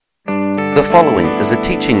The following is a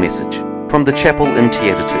teaching message from the chapel in Te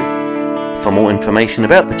Atatu. For more information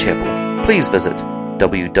about the chapel, please visit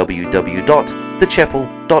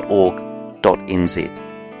www.thechapel.org.nz.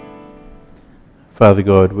 Father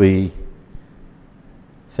God, we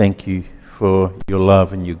thank you for your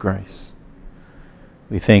love and your grace.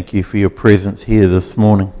 We thank you for your presence here this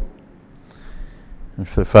morning. And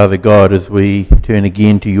for Father God, as we turn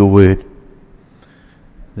again to your word,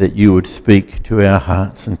 that you would speak to our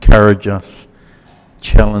hearts, encourage us,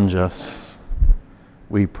 challenge us.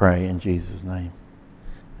 We pray in Jesus' name.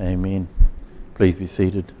 Amen. Please be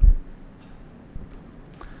seated.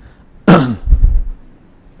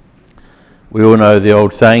 We all know the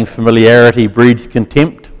old saying, familiarity breeds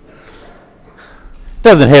contempt. It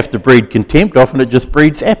doesn't have to breed contempt, often it just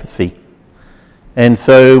breeds apathy. And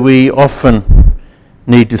so we often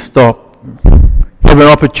need to stop, have an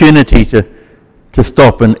opportunity to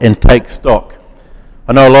stop and take stock.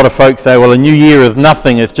 I know a lot of folks say, well, a new year is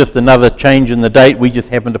nothing, it's just another change in the date. We just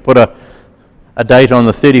happen to put a date on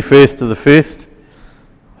the 31st of the 1st.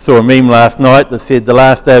 I saw a meme last night that said the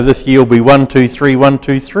last day of this year will be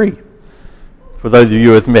 123. For those of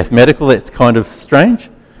you with mathematical, that's kind of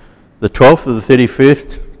strange. The 12th of the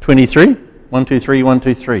 31st, 23,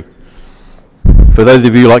 123. For those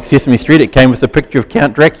of you like Sesame Street, it came with a picture of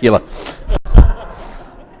Count Dracula.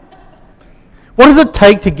 What does it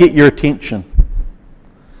take to get your attention?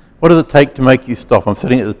 What does it take to make you stop? I'm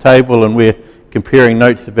sitting at the table and we're comparing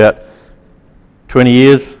notes about 20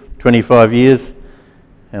 years, 25 years,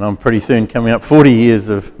 and I'm pretty soon coming up 40 years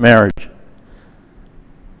of marriage.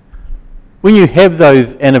 When you have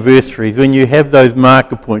those anniversaries, when you have those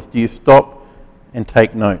marker points, do you stop and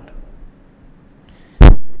take note?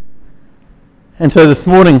 And so this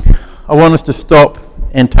morning, I want us to stop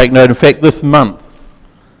and take note. In fact, this month,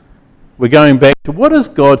 we're going back to what is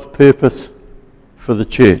God's purpose for the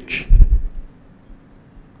church?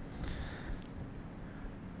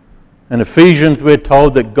 In Ephesians, we're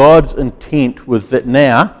told that God's intent was that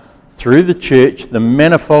now, through the church, the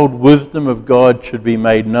manifold wisdom of God should be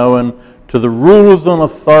made known to the rulers and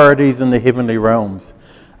authorities in the heavenly realms,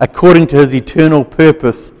 according to his eternal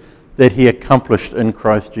purpose that he accomplished in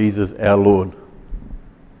Christ Jesus our Lord.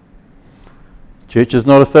 Church is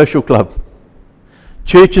not a social club.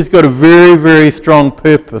 Church has got a very, very strong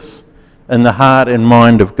purpose in the heart and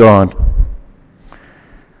mind of God.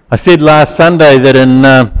 I said last Sunday that in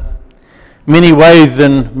many ways,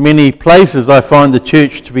 in many places, I find the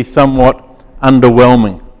church to be somewhat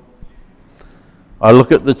underwhelming. I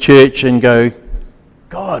look at the church and go,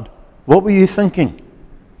 God, what were you thinking?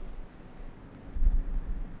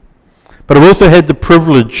 But I've also had the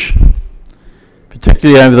privilege,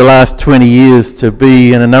 particularly over the last 20 years, to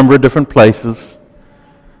be in a number of different places.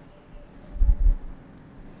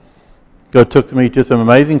 God took me to some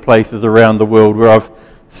amazing places around the world where I've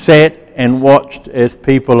sat and watched as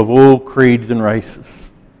people of all creeds and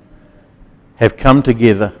races have come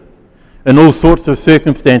together in all sorts of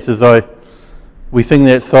circumstances. We sing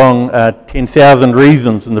that song, 10,000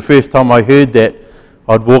 Reasons, and the first time I heard that,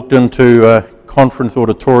 I'd walked into a conference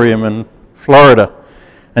auditorium in Florida,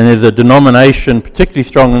 and there's a denomination, particularly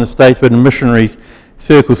strong in the States, but in missionaries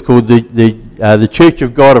circles, called the Church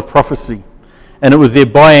of God of Prophecy. And it was their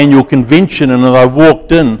biannual convention, and as I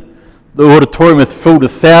walked in, the auditorium was filled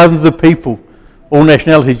with thousands of people, all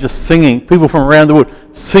nationalities, just singing, people from around the world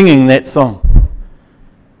singing that song.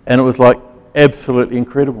 And it was like absolutely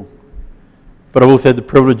incredible. But I've also had the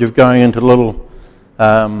privilege of going into little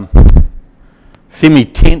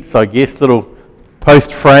semi-tents, I guess, little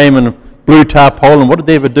post frame and blue tarpaulin. What did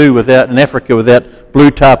they ever do in Africa without blue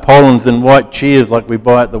tarpaulins and white chairs like we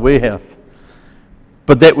buy at the warehouse?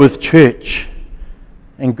 But that was church.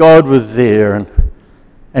 And God was there.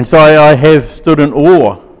 And so I have stood in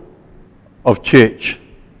awe of church,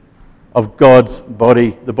 of God's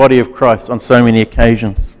body, the body of Christ, on so many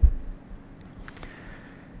occasions.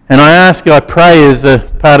 And I pray as a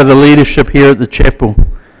part of the leadership here at the chapel,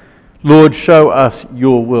 Lord, show us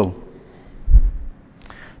your will.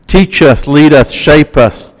 Teach us, lead us, shape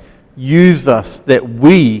us, use us that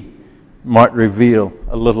we might reveal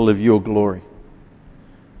a little of your glory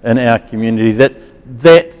in our community, that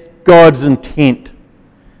God's intent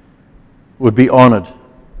would be honoured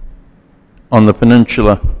on the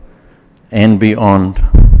peninsula and beyond.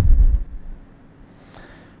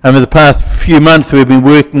 Over the past few months, we've been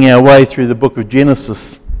working our way through the book of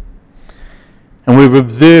Genesis, and we've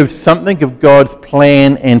observed something of God's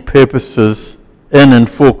plan and purposes in and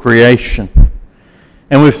for creation.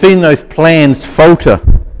 And we've seen those plans falter.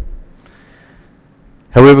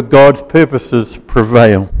 However, God's purposes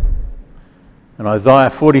prevail. In Isaiah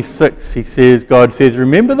 46, God says,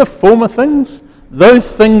 remember the former things?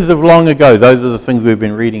 Those things of long ago, those are the things we've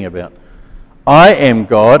been reading about. I am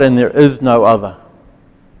God and there is no other.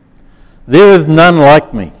 There is none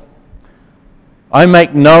like me. I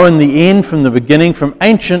make known the end from the beginning, from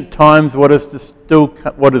ancient times what is still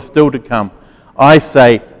to come. I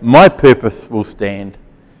say, my purpose will stand,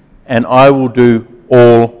 and I will do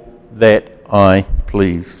all that I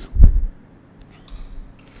please.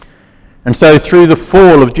 And so through the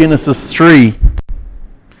fall of Genesis 3,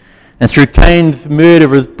 and through Cain's murder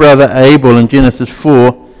of his brother Abel in Genesis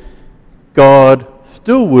 4, God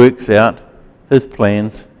still works out his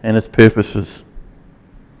plans and his purposes.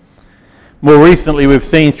 More recently, we've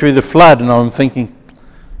seen through the flood, and I'm thinking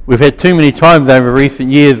we've had too many times over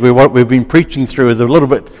recent years where what we've been preaching through is a little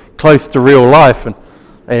bit close to real life,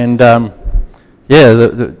 we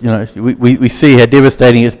see how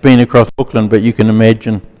devastating it's been across Auckland, but you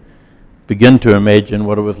can begin to imagine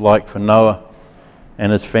what it was like for Noah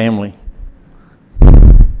and his family.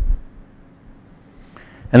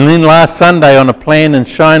 And then last Sunday on a plane in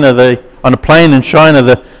China, the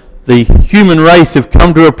human race have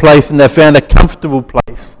come to a place and they've found a comfortable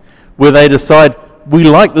place where they decide, we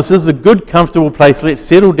like this is a good, comfortable place, let's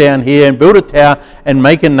settle down here and build a tower and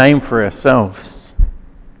make a name for ourselves.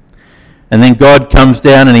 And then God comes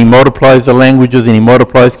down and he multiplies the languages and he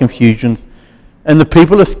multiplies confusions, and the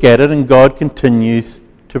people are scattered, and God continues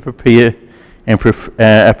to prepare and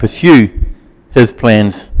pursue his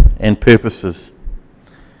plans and purposes.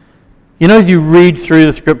 You know, as you read through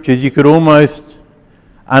the scriptures, you could almost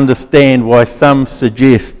understand why some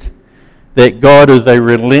suggest that God is a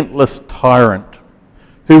relentless tyrant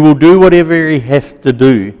who will do whatever he has to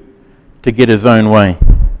do to get his own way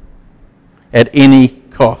at any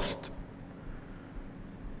cost.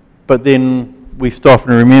 But then we stop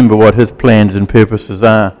and remember what his plans and purposes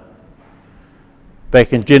are.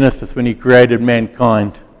 Back in Genesis, when he created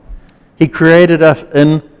mankind, he created us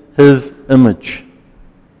in his image.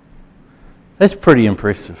 That's pretty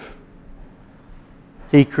impressive.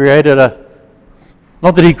 He created us,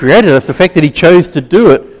 not that he created us, the fact that he chose to do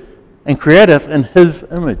it and create us in his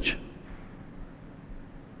image.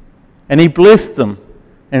 And he blessed them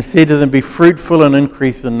and said to them, be fruitful and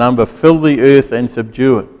increase in number, fill the earth and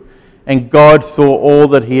subdue it. And God saw all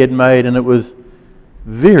that he had made, and it was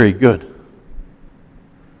very good.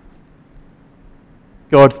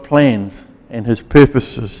 God's plans and his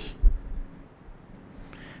purposes.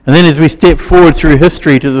 And then as we step forward through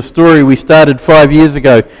history to the story we started 5 years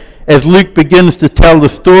ago, as Luke begins to tell the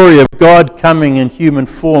story of God coming in human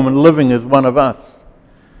form and living as one of us,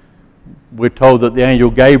 we're told that the angel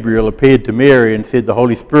Gabriel appeared to Mary and said, the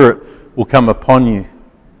Holy Spirit will come upon you.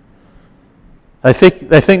 They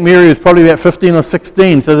think Mary was probably about 15 or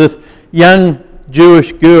 16, so this young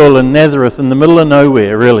Jewish girl in Nazareth in the middle of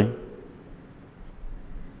nowhere, really.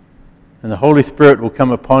 And the Holy Spirit will come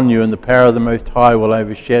upon you, and the power of the Most High will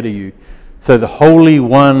overshadow you. So the Holy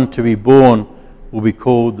One to be born will be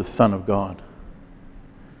called the Son of God.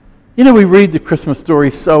 You know, we read the Christmas story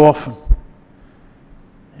so often,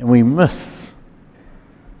 and we miss.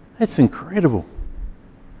 That's incredible.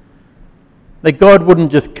 That God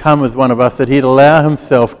wouldn't just come as one of us, that he'd allow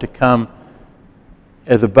himself to come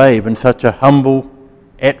as a babe in such a humble,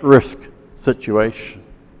 at-risk situation.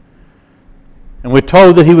 And we're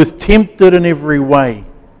told that he was tempted in every way,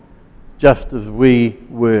 just as we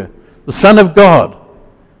were. The Son of God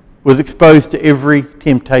was exposed to every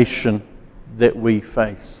temptation that we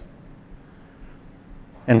face.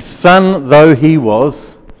 And son though he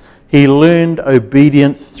was, he learned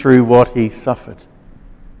obedience through what he suffered.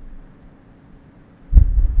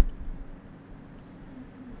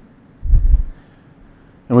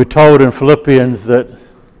 And we're told in Philippians that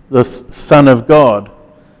this Son of God,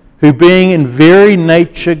 who being in very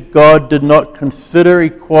nature God, did not consider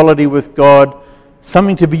equality with God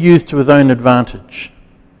something to be used to his own advantage.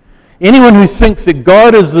 Anyone who thinks that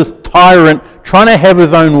God is this tyrant trying to have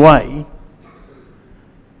his own way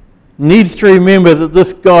needs to remember that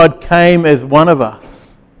this God came as one of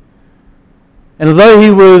us. And although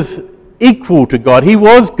he was equal to God, he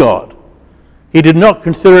was God. He did not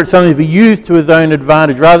consider it something to be used to his own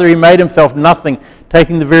advantage. Rather, he made himself nothing,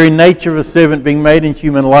 taking the very nature of a servant, being made in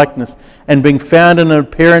human likeness, and being found in an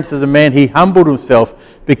appearance as a man, he humbled himself,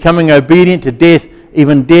 becoming obedient to death,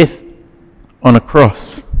 even death on a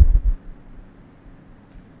cross.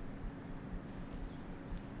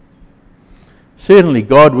 Certainly,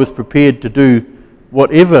 God was prepared to do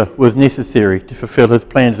whatever was necessary to fulfill his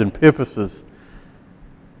plans and purposes.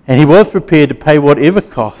 And he was prepared to pay whatever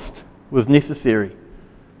cost was necessary.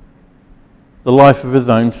 The life of his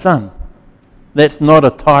own son. That's not a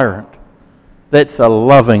tyrant. That's a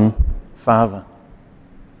loving Father.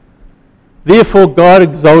 Therefore God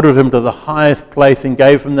exalted him to the highest place and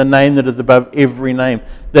gave him the name that is above every name,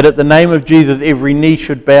 that at the name of Jesus every knee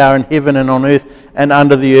should bow in heaven and on earth and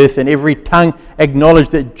under the earth, and every tongue acknowledge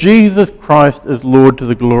that Jesus Christ is Lord, to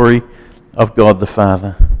the glory of God the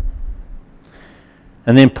Father.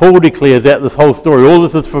 And then Paul declares out this whole story. All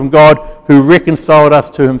this is from God, who reconciled us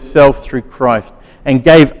to himself through Christ and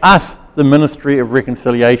gave us the ministry of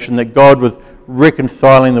reconciliation, that God was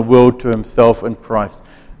reconciling the world to himself in Christ,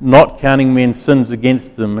 not counting men's sins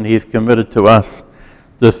against them, and he has committed to us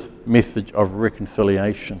this message of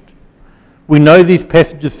reconciliation. We know these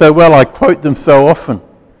passages so well, I quote them so often,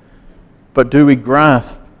 but do we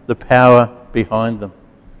grasp the power behind them?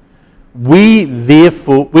 We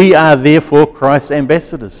are therefore Christ's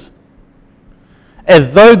ambassadors,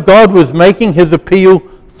 as though God was making his appeal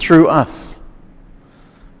through us.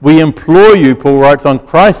 We implore you, Paul writes, on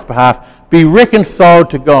Christ's behalf, be reconciled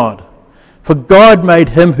to God. For God made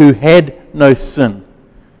him who had no sin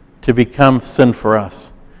to become sin for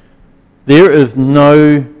us. There is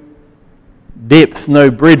no depth, no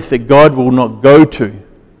breadth that God will not go to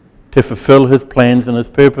fulfill his plans and his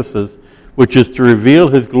purposes, which is to reveal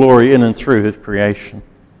his glory in and through his creation.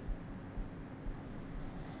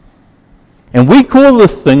 And we call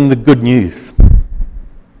this thing the good news.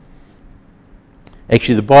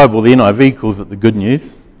 Actually, the Bible, the NIV, calls it the good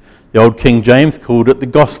news. The old King James called it the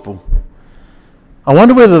gospel. I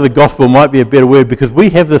wonder whether the gospel might be a better word, because we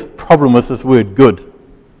have this problem with this word good.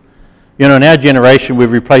 You know, in our generation,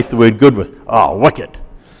 we've replaced the word good with, wicked.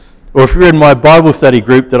 Or if you're in my Bible study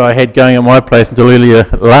group that I had going at my place until earlier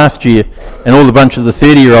last year, and all the bunch of the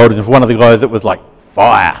 30-year-olds, if one of the guys that was like,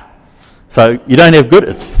 fire. So you don't have good,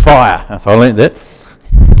 it's fire. So I learned that.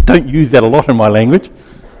 Don't use that a lot in my language.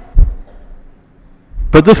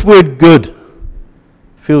 But this word good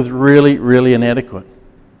feels really, really inadequate.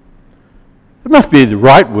 It must be the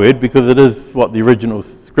right word, because it is what the original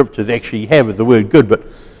scriptures actually have as the word good, but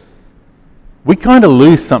we kind of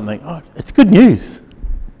lose something. It's good news.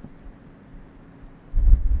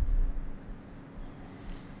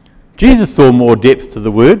 Jesus saw more depth to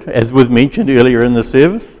the word, as was mentioned earlier in the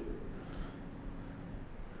service.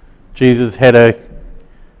 Jesus had a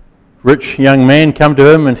rich young man come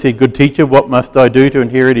to him and said, "Good teacher, what must I do to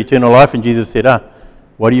inherit eternal life?" And Jesus said,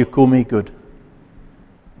 "Why do you call me good?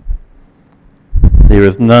 There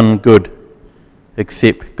is none good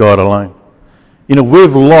except God alone." You know,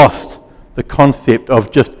 we've lost the concept of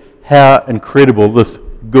just how incredible this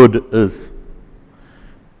good is.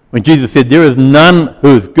 When Jesus said, "There is none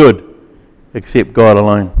who is good except God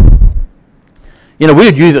alone." You know,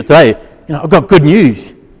 we'd use it today. You know, I've got good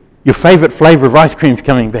news. Your favourite flavour of ice cream's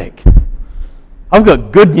coming back. I've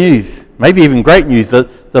got good news, maybe even great news. The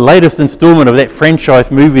latest instalment of that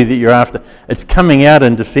franchise movie that you're after, it's coming out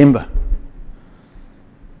in December.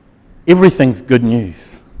 Everything's good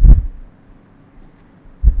news.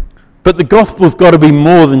 But the gospel's got to be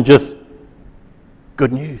more than just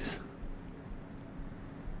good news,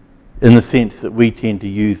 in the sense that we tend to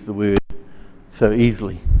use the word so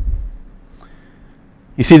easily.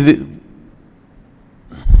 You see,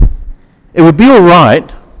 it would be all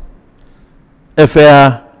right if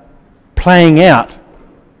our playing out,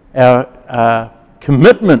 our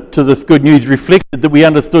commitment to this good news reflected that we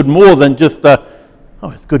understood more than just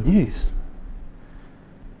it's good news.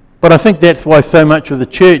 But I think that's why so much of the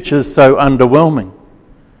church is so underwhelming,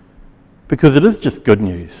 because it is just good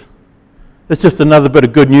news. It's just another bit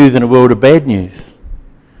of good news in a world of bad news.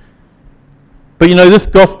 But you know, this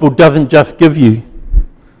gospel doesn't just give you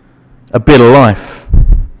a better life.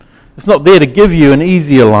 It's not there to give you an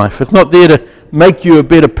easier life. It's not there to make you a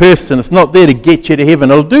better person. It's not there to get you to heaven.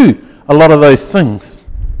 It'll do a lot of those things.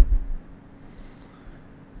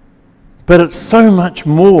 But it's so much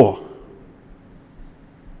more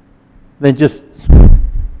than just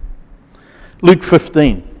Luke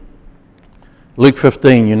 15. Luke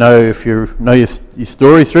 15, you know, if you know your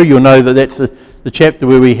story through, you'll know that that's the chapter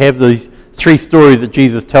where we have these three stories that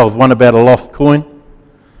Jesus tells. One about a lost coin,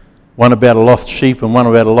 one about a lost sheep, and one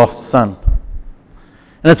about a lost son.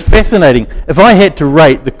 And it's fascinating. If I had to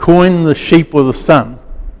rate the coin, the sheep, or the son,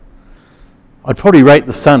 I'd probably rate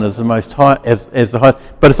the son as the most high, as the highest.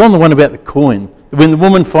 But it's on the one about the coin. When the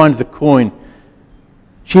woman finds the coin,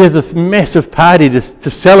 she has this massive party to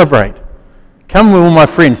celebrate. Come with all my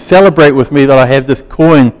friends, celebrate with me that I have this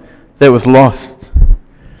coin that was lost.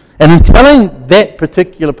 And in telling that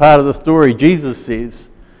particular part of the story, Jesus says,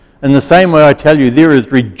 in the same way I tell you, there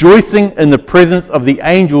is rejoicing in the presence of the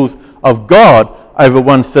angels of God over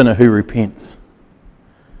one sinner who repents.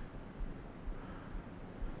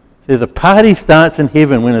 There's a party starts in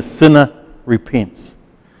heaven when a sinner repents.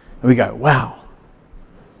 And we go, wow.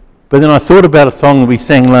 But then I thought about a song that we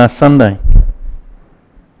sang last Sunday.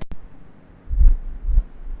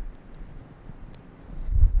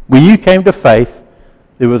 When you came to faith,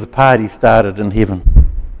 there was a party started in heaven.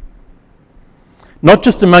 Not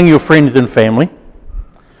just among your friends and family,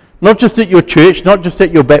 not just at your church, not just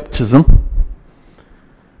at your baptism,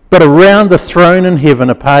 but around the throne in heaven,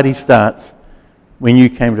 a party starts when you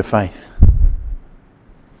came to faith.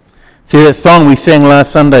 See, that song we sang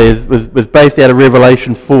last Sunday was based out of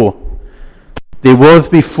Revelation 4. There was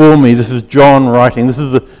before me, this is John writing,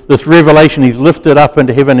 this revelation, he's lifted up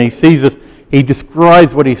into heaven, he sees this, he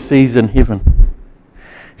describes what he sees in heaven.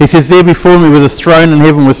 He says, there before me was a throne in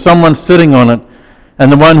heaven with someone sitting on it,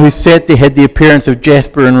 and the one who sat there had the appearance of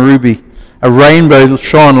jasper and ruby. A rainbow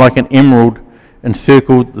shone like an emerald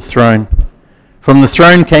encircled the throne. From the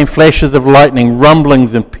throne came flashes of lightning,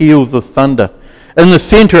 rumblings and peals of thunder. In the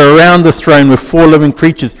centre around the throne were 4 living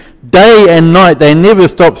creatures. Day and night they never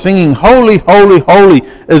stopped singing, Holy, holy, holy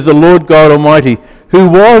is the Lord God Almighty, who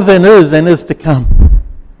was and is to come.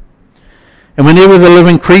 And whenever the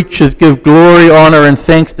living creatures give glory, honour and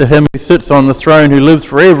thanks to him who sits on the throne, who lives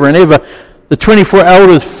forever and ever, the 24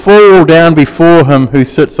 elders fall down before him who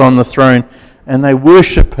sits on the throne, and they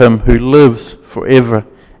worship him who lives forever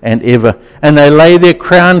and ever. And they lay their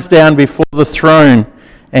crowns down before the throne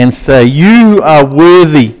and say, You are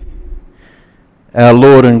worthy, our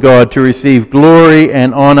Lord and God, to receive glory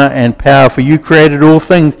and honour and power, for you created all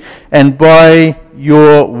things, and by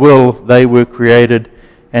your will they were created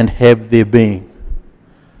and have their being.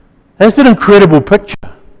 That's an incredible picture.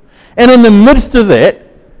 And in the midst of that,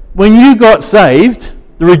 when you got saved,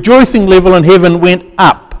 the rejoicing level in heaven went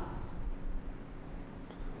up.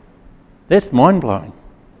 That's mind-blowing.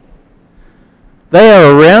 They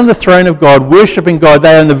are around the throne of God, worshipping God.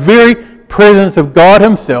 They are in the very presence of God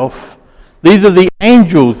himself. These are the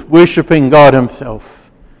angels worshipping God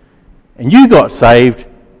himself. And you got saved,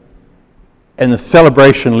 and the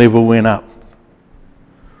celebration level went up.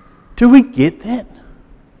 Do we get that?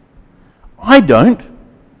 I don't.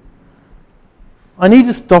 I need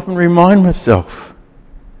to stop and remind myself.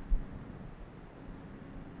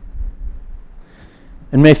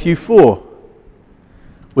 In Matthew 4,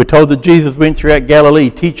 we're told that Jesus went throughout Galilee,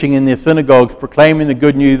 teaching in their synagogues, proclaiming the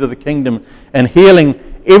good news of the kingdom, and healing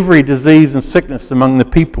every disease and sickness among the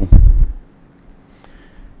people.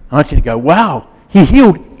 I want you to go, wow, he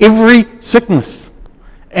healed every sickness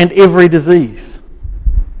and every disease.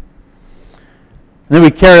 And then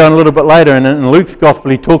we carry on a little bit later, and in Luke's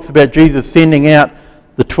Gospel he talks about Jesus sending out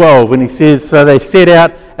the 12, and he says, so they set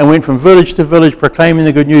out and went from village to village proclaiming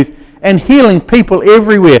the good news and healing people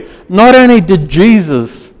everywhere. Not only did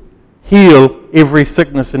Jesus heal every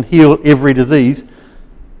sickness and heal every disease,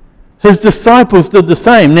 his disciples did the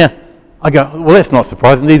same. Now, I go, well, that's not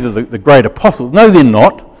surprising. These are the great apostles. No, they're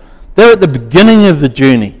not. They're at the beginning of the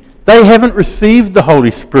journey. They haven't received the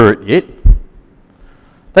Holy Spirit yet.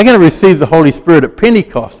 They're going to receive the Holy Spirit at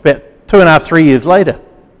Pentecost about 2.5, 3 years later.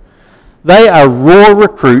 They are raw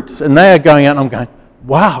recruits, and they are going out, and I'm going,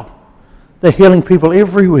 wow, they're healing people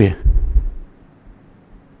everywhere.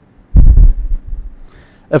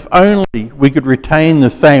 If only we could retain the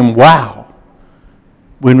same wow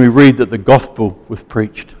when we read that the gospel was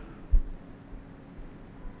preached.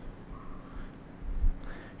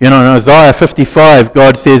 You know, in Isaiah 55,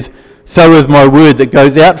 God says, so is my word that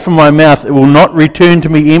goes out from my mouth. It will not return to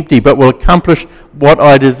me empty, but will accomplish what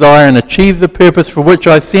I desire and achieve the purpose for which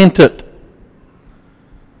I sent it.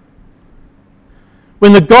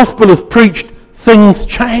 When the gospel is preached, things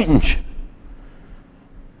change.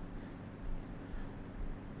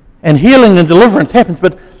 And healing and deliverance happens,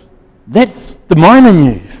 but that's the minor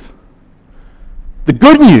news. The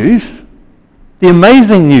good news, the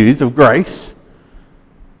amazing news of grace,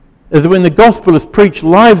 is that when the gospel is preached,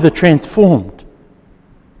 lives are transformed.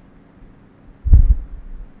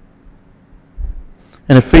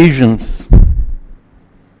 In Ephesians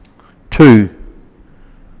 2,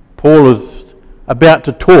 Paul is about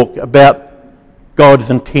to talk about God's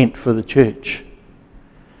intent for the church.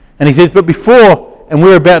 And he says, but before, and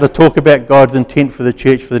we're about to talk about God's intent for the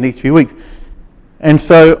church for the next few weeks. And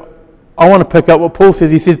so I want to pick up what Paul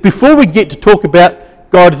says. He says, before we get to talk about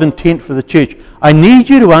God's intent for the church, I need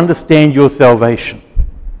you to understand your salvation.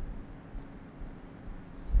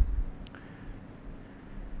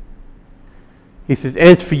 He says,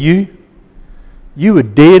 as for you, you were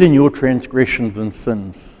dead in your transgressions and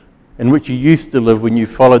sins, in which you used to live when you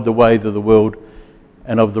followed the ways of the world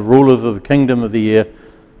and of the rulers of the kingdom of the air,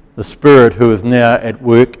 the Spirit who is now at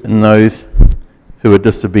work in those who are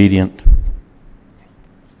disobedient.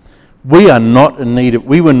 we were not in need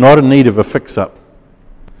of a fix-up.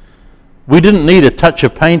 We didn't need a touch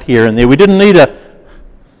of paint here and there. We didn't need to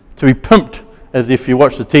be pimped, as if you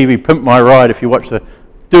watch the TV, Pimp My Ride, if you watch the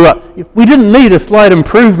do-up. We didn't need a slight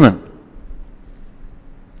improvement.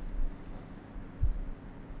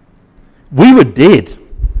 We were dead.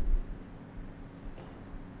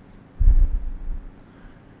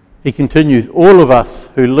 He continues, all of us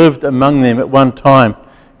who lived among them at one time,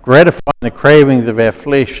 gratifying the cravings of our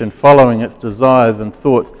flesh and following its desires and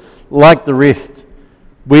thoughts, like the rest,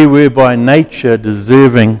 we were by nature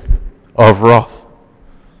deserving of wrath.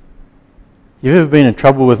 You've ever been in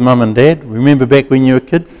trouble with mum and dad? Remember back when you were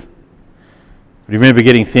kids? Do you remember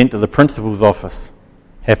getting sent to the principal's office?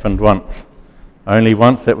 Happened once. Only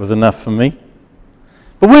once, that was enough for me.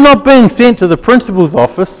 But we're not being sent to the principal's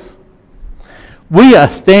office. We are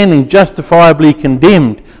standing justifiably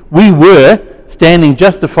condemned. We were standing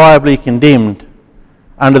justifiably condemned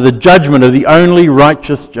under the judgment of the only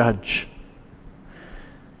righteous judge.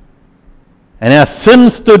 And our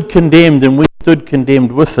sin stood condemned, and we stood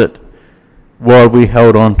condemned with it while we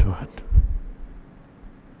held on to it.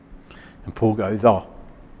 And Paul goes,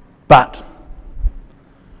 but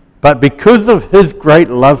because of his great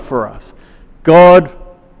love for us, God,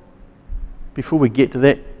 before we get to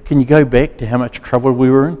that, can you go back to how much trouble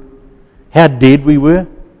we were in? How dead we were?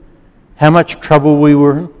 How much trouble we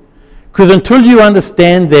were in? Because until you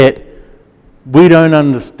understand that, we don't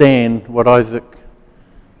understand what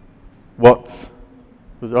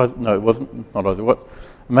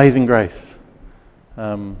Amazing Grace.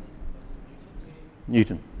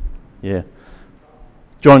 Newton. Yeah.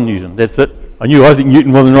 John Newton, that's it. I knew Isaac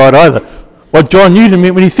Newton wasn't right either. What John Newton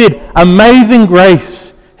meant when he said, amazing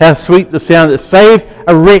grace, how sweet the sound that saved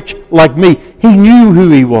a wretch like me. He knew who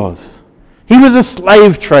he was. He was a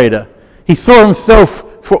slave trader. He saw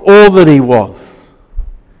himself for all that he was.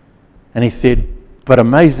 And he said, but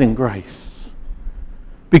amazing grace.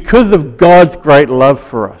 Because of God's great love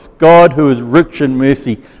for us, God who is rich in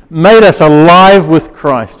mercy, made us alive with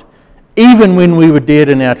Christ, even when we were dead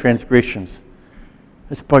in our transgressions.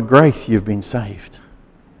 It's by grace you've been saved.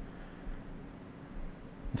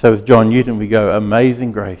 And so with John Newton we go,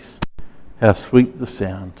 amazing grace, how sweet the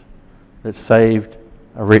sound that saved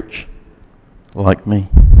a wretch like me.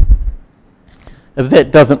 If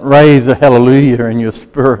that doesn't raise a hallelujah in your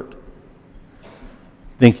spirit,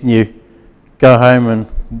 then can you go home and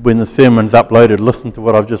when the sermon's uploaded, listen to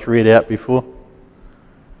what I've just read out before?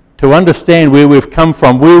 To understand where we've come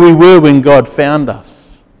from, where we were when God found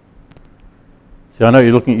us. So I know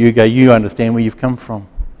you're looking at you go, you understand where you've come from.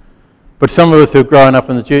 But some of us who have grown up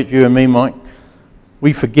in the church, you and me, Mike,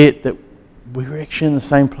 we forget that we were actually in the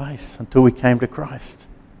same place until we came to Christ.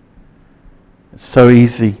 It's so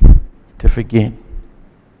easy to forget.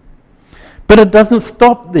 But it doesn't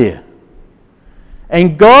stop there.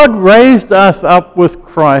 And God raised us up with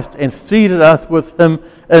Christ and seated us with him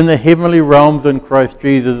in the heavenly realms in Christ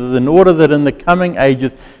Jesus, in order that in the coming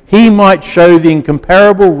ages he might show the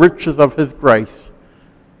incomparable riches of his grace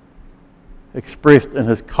expressed in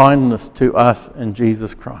his kindness to us in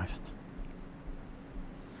Jesus Christ.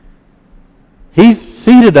 He's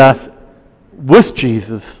seated us with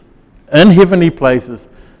Jesus in heavenly places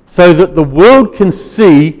so that the world can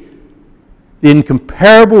see the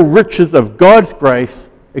incomparable riches of God's grace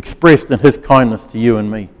expressed in his kindness to you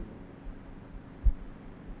and me.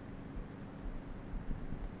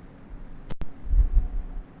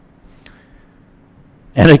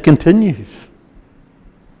 And it continues.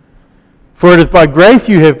 For it is by grace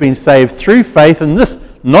you have been saved through faith, and this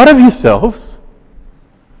not of yourselves,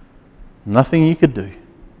 nothing you could do.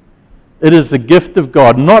 It is the gift of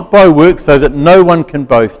God, not by works, so that no one can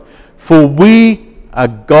boast. For we are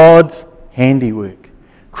God's handiwork,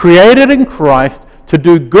 created in Christ to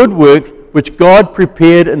do good works which God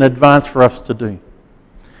prepared in advance for us to do.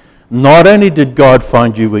 Not only did God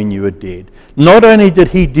find you when you were dead, not only did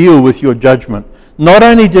he deal with your judgment, not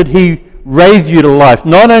only did he raise you to life,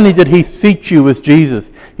 not only did he seat you with Jesus,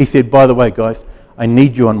 he said, by the way, guys, I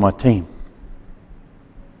need you on my team.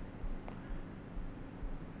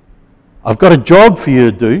 I've got a job for you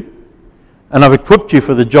to do, and I've equipped you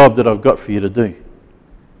for the job that I've got for you to do.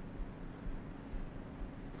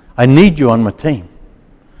 I need you on my team.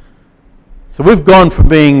 So we've gone from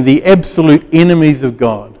being the absolute enemies of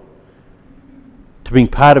God to being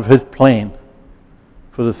part of his plan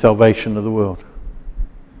for the salvation of the world.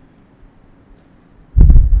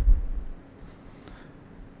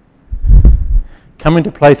 Coming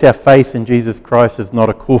to place our faith in Jesus Christ is not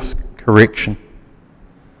a course correction.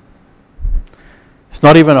 It's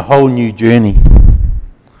not even a whole new journey.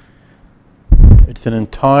 It's an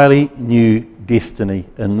entirely new destiny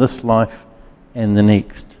in this life and the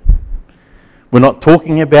next. We're not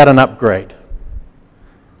talking about an upgrade.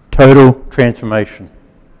 Total transformation.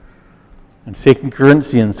 In 2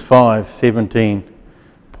 Corinthians 5:17,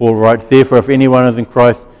 Paul writes, "Therefore, if anyone is in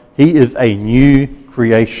Christ, he is a new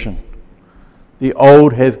creation. The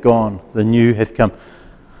old has gone, the new has come."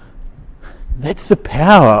 That's the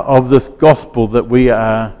power of this gospel that we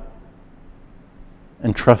are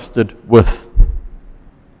entrusted with.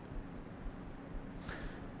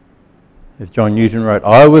 As John Newton wrote,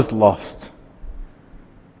 "I was lost,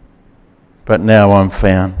 but now I'm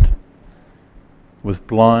found. Was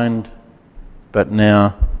blind, but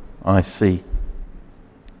now I see."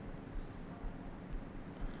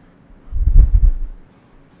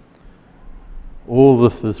 All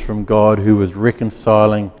this is from God, who is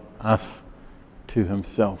reconciling us to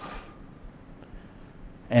himself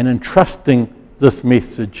and entrusting this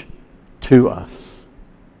message to us,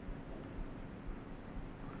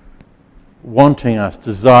 wanting us,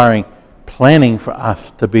 desiring, planning for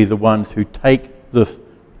us to be the ones who take this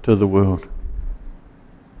to the world.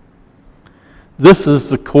 This is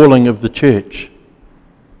the calling of the church.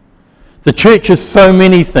 The church is so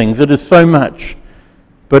many things, it is so much,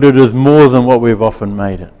 but it is more than what we've often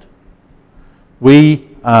made it. We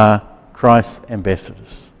are Christ's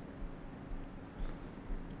ambassadors.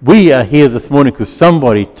 We are here this morning because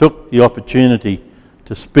somebody took the opportunity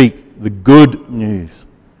to speak the good news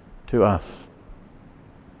to us.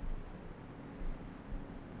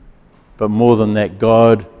 But more than that,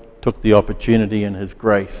 God took the opportunity in his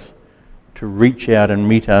grace to reach out and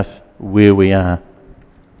meet us where we are.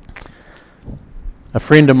 A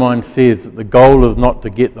friend of mine says that the goal is not to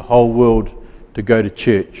get the whole world to go to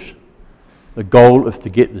church. The goal is to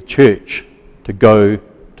get the church to go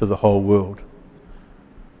to the whole world.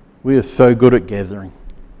 We are so good at gathering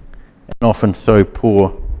and often so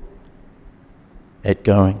poor at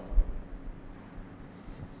going.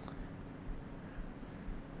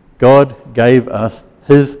 God gave us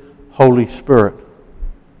his Holy Spirit.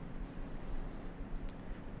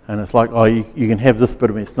 And it's like, oh, you can have this bit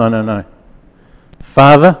of me. It's no.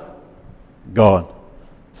 Father, God.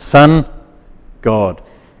 Son, God.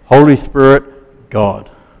 Holy Spirit, God.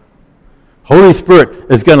 Holy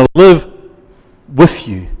Spirit is going to live with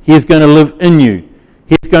you. He is going to live in you.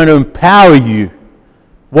 He's going to empower you.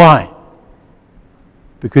 Why?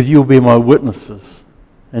 Because you'll be my witnesses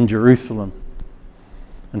in Jerusalem,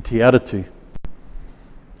 in Te Aratu,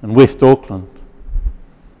 in West Auckland,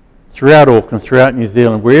 throughout Auckland, throughout New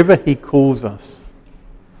Zealand, wherever he calls us.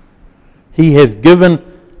 He has given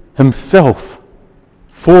himself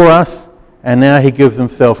for us, and now he gives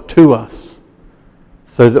himself to us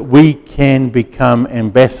so that we can become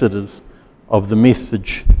ambassadors of the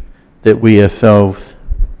message that we ourselves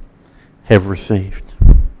have received.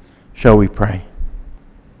 Shall we pray?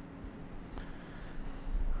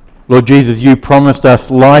 Lord Jesus, you promised us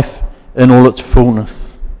life in all its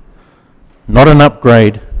fullness, not an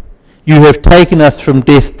upgrade. You have taken us from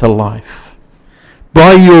death to life.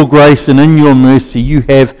 By your grace and in your mercy, you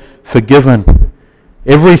have forgiven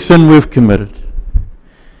every sin we've committed.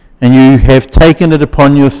 And you have taken it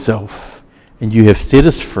upon yourself, and you have set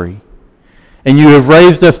us free. And you have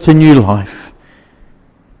raised us to new life.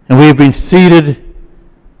 And we have been seated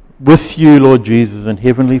with you, Lord Jesus, in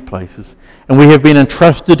heavenly places. And we have been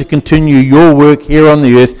entrusted to continue your work here on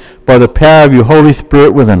the earth by the power of your Holy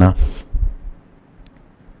Spirit within us.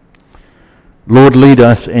 Lord, lead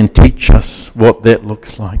us and teach us what that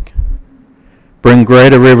looks like. Bring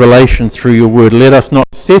greater revelation through your word. Let us not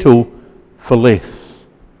settle for less.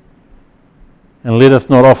 And let us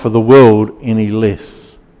not offer the world any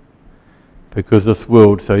less, because this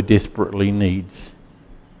world so desperately needs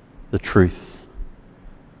the truth.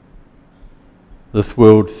 This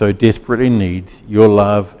world so desperately needs your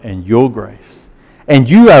love and your grace. And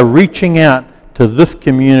you are reaching out to this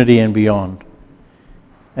community and beyond.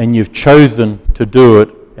 And you've chosen to do it,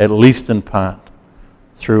 at least in part,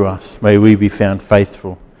 through us. May we be found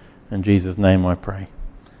faithful. In Jesus' name I pray.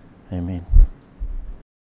 Amen.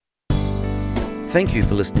 Thank you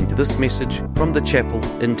for listening to this message from the chapel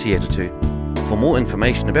in Te Aratu. For more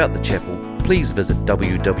information about the chapel, please visit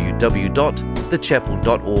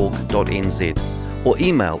www.thechapel.org.nz or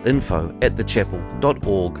email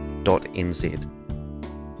info@thechapel.org.nz.